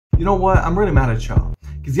You know what? I'm really mad at y'all.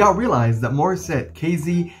 Because y'all realize that Morissette,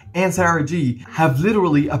 KZ, and Sarah G have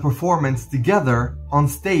literally a performance together on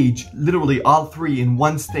stage, literally all three in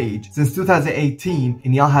one stage, since 2018,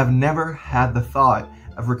 and y'all have never had the thought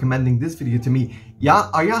of recommending this video to me.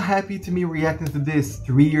 Are y'all happy to me reacting to this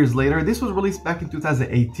 3 years later? This was released back in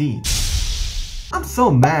 2018. I'm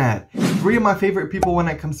so mad. Three of my favorite people when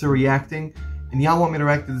it comes to reacting, and y'all want me to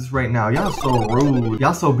react to this right now. Y'all so rude.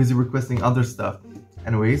 Y'all so busy requesting other stuff.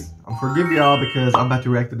 Anyways, I'm forgive y'all because I'm about to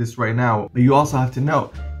react to this right now. But you also have to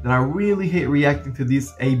know that I really hate reacting to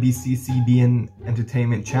this ABCCBN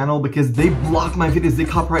Entertainment channel because they block my videos. They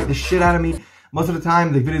copyright the shit out of me. Most of the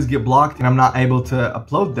time, the videos get blocked and I'm not able to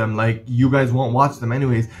upload them. Like, you guys won't watch them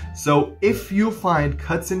anyways. So if you find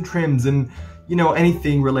cuts and trims and, you know,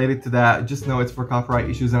 anything related to that, just know it's for copyright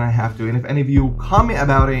issues and I have to. And if any of you comment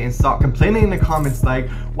about it and start complaining in the comments like,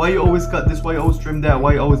 why you always cut this, why you always trim that,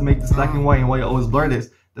 why you always make this black and white, and why you always blur this,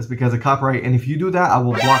 that's because of copyright. And if you do that, I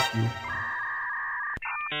will block you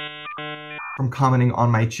from commenting on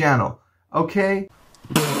my channel. Okay?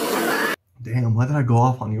 Damn, why did I go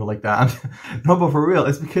off on you like that? No, but for real,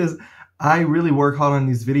 it's because I really work hard on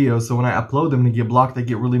these videos, so when I upload them and they get blocked, I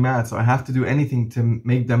get really mad. So I have to do anything to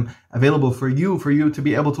make them available for you to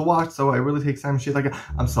be able to watch. So it really takes time and shit like that.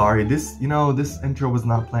 I'm sorry, this intro was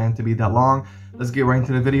not planned to be that long. Let's get right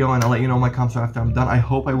into the video and I'll let you know my comments after I'm done. I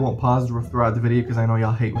hope I won't pause throughout the video because I know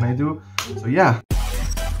y'all hate when I do. So yeah.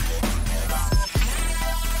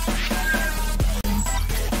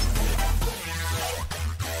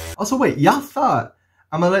 Also wait, y'all thought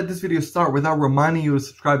I'm gonna let this video start without reminding you to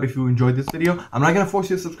subscribe if you enjoyed this video. I'm not gonna force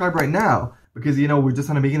you to subscribe right now because, you know, we're just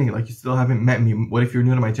on the beginning. Like, you still haven't met me. What if you're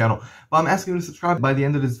new to my channel? But I'm asking you to subscribe by the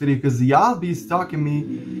end of this video because y'all be stalking me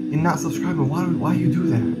and not subscribing. Why you do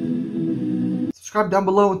that? Subscribe down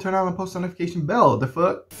below and turn on the post notification bell. The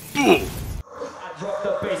fuck? I drop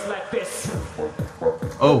the bass like this.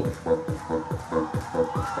 Oh,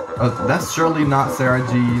 that's surely not Sarah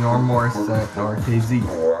G nor Morissette or KZ.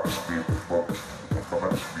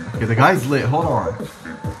 Okay, the guy's lit. Hold on.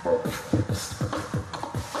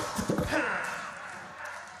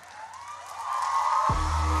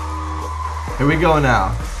 Here we go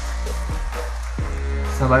now.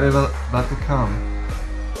 Somebody about to come.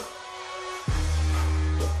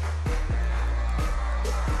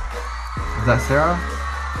 Is that Sarah?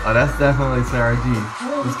 Oh, that's definitely Sarah G.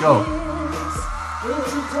 Let's go.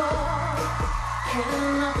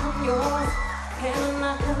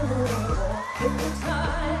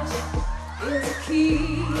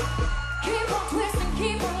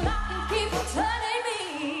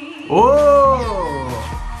 Oh!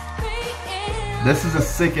 This is a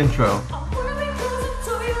sick intro.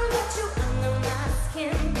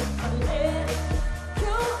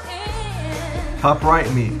 Copyright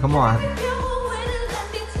me, come on.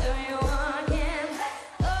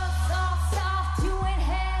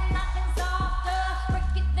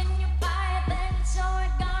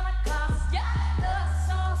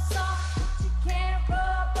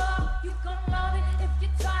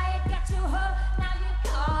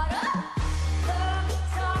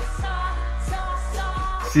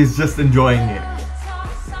 She's just enjoying it.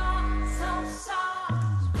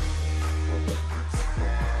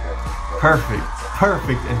 Perfect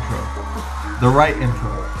intro. The right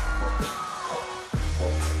intro.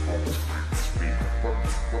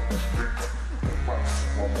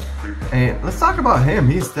 Hey, let's talk about him.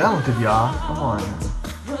 He's talented, y'all. Come on.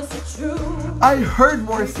 I heard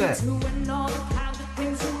Morissette.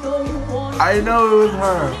 I know it was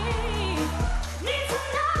her.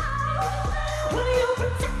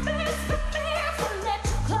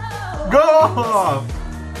 Go off!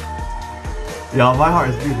 Y'all, my heart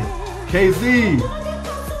is beating. KZ!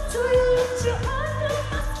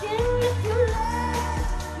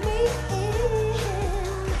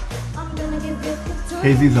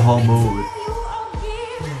 KZ's the whole mood.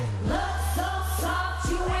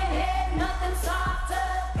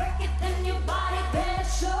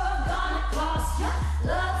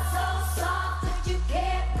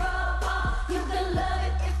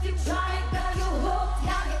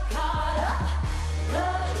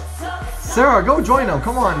 Sarah, go join them.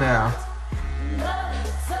 Come on now.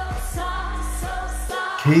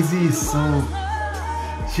 KZ is so...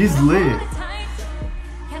 she's lit.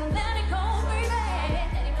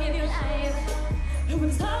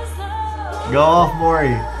 Go off,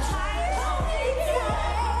 Maury.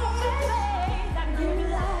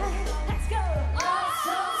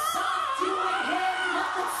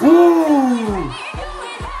 Ooh!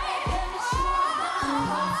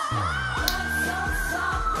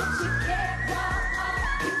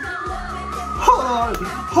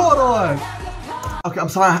 Hold on. Okay, I'm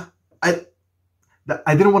sorry.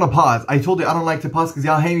 I didn't want to pause. I told you I don't like to pause because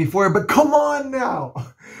y'all hate me for it, but come on now.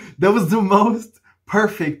 That was the most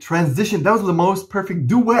perfect transition. That was the most perfect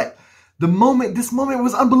duet. This moment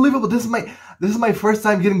was unbelievable. This is my first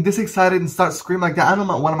time getting this excited and start screaming like that. I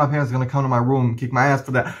know one of my parents is going to come to my room and kick my ass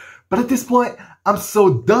for that. But at this point, I'm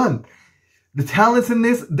so done. The talents in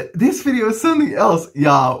this video is something else.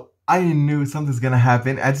 Y'all, I knew something's going to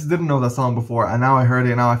happen. I just didn't know that song before. And now I heard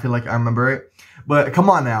it. Now I feel like I remember it. But come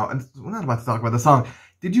on now. We're not about to talk about the song.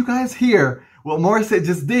 Did you guys hear what Morissette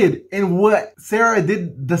just did and what Sarah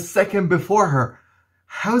did the second before her?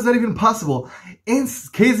 How is that even possible? And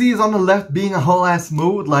KZ is on the left being a whole ass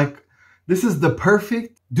mood. Like, this is the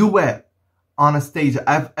perfect duet on a stage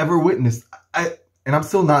I've ever witnessed. And I'm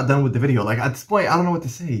still not done with the video. Like, at this point, I don't know what to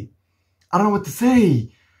say. I don't know what to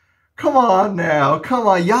say. Come on now. Come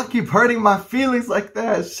on. Y'all keep hurting my feelings like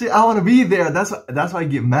that. Shit, I want to be there. That's why I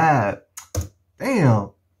get mad.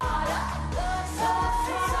 Damn.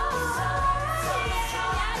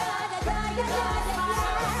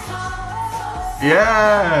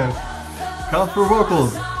 Yes. Colorful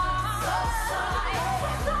vocals.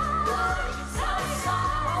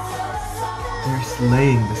 They're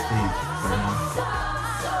slaying the stage right now.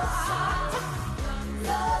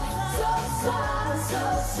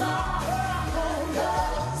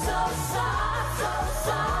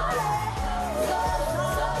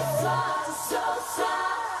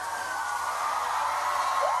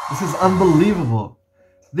 This is unbelievable.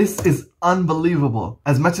 This is unbelievable.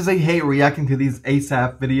 As much as I hate reacting to these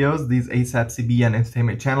ASAP videos, these ASAP CBN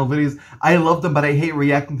Entertainment Channel videos, I love them, but I hate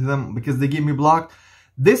reacting to them because they get me blocked.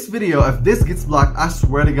 This video, if this gets blocked, I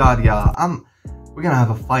swear to God, y'all, we're gonna have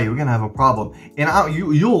a fight. We're gonna have a problem, and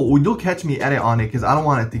you'll catch me edit on it because I don't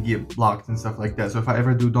want it to get blocked and stuff like that. So if I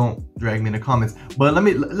ever do, don't drag me in the comments. But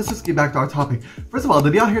let's just get back to our topic. First of all,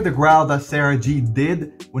 did y'all hear the growl that Sarah G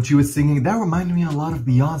did when she was singing? That reminded me a lot of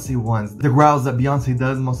Beyonce ones. The growls that Beyonce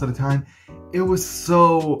does most of the time. It was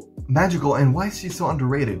so magical. And why is she so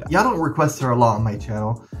underrated? Y'all don't request her a lot on my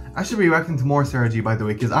channel. I should be reacting to more Sarah G, by the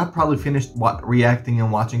way, because I probably finished reacting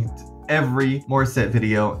and watching every Morissette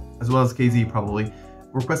video, as well as KZ probably,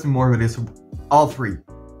 requesting more videos from all three.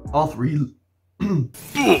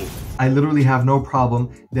 I literally have no problem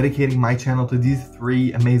dedicating my channel to these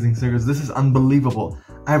three amazing singers. This is unbelievable.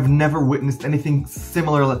 I've never witnessed anything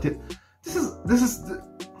similar like this. This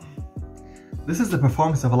is the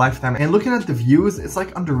performance of a lifetime. And looking at the views, it's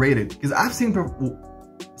like underrated, because I've seen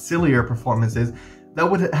sillier performances that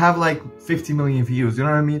would have like 50 million views. You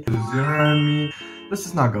know what I mean? You know what I mean? Let's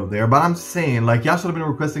just not go there, but I'm just saying, like, y'all should have been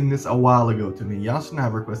requesting this a while ago to me. Y'all shouldn't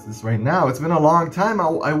have requested this right now. It's been a long time.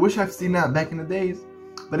 I wish I've seen that back in the days,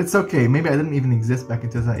 but it's okay. Maybe I didn't even exist back in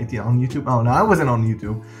 2018 on YouTube. Oh, no, I wasn't on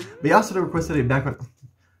YouTube, but y'all should have requested it back when...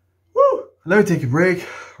 Woo! Let me take a break,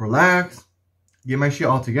 relax, get my shit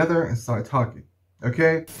all together, and start talking,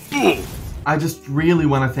 okay? I just really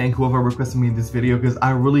want to thank whoever requested me this video, because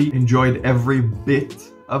I really enjoyed every bit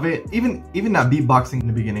of it. Even that beatboxing in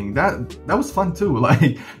the beginning, that was fun too,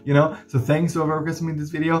 like, you know. So thanks to whoever requested me this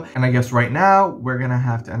video. And I guess right now we're gonna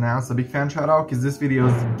have to announce a big fan shout out, because this video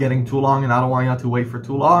is getting too long and I don't want y'all to wait for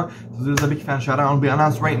too long. So there's a big fan shout out. It'll be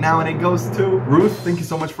announced right now, and it goes to Ruth. Thank you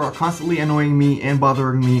so much for constantly annoying me and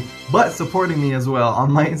bothering me, but supporting me as well on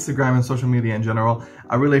my Instagram and social media in general.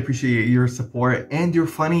 I really appreciate your support and your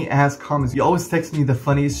funny ass comments. You always text me the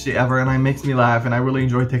funniest shit ever, and it makes me laugh, and I really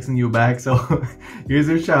enjoy texting you back. So here's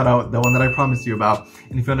your shout out, the one that I promised you about.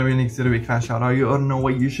 And if you want to really consider a big fan shout out, you don't know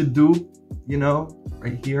what you should do, you know,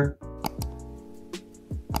 right here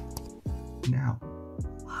now.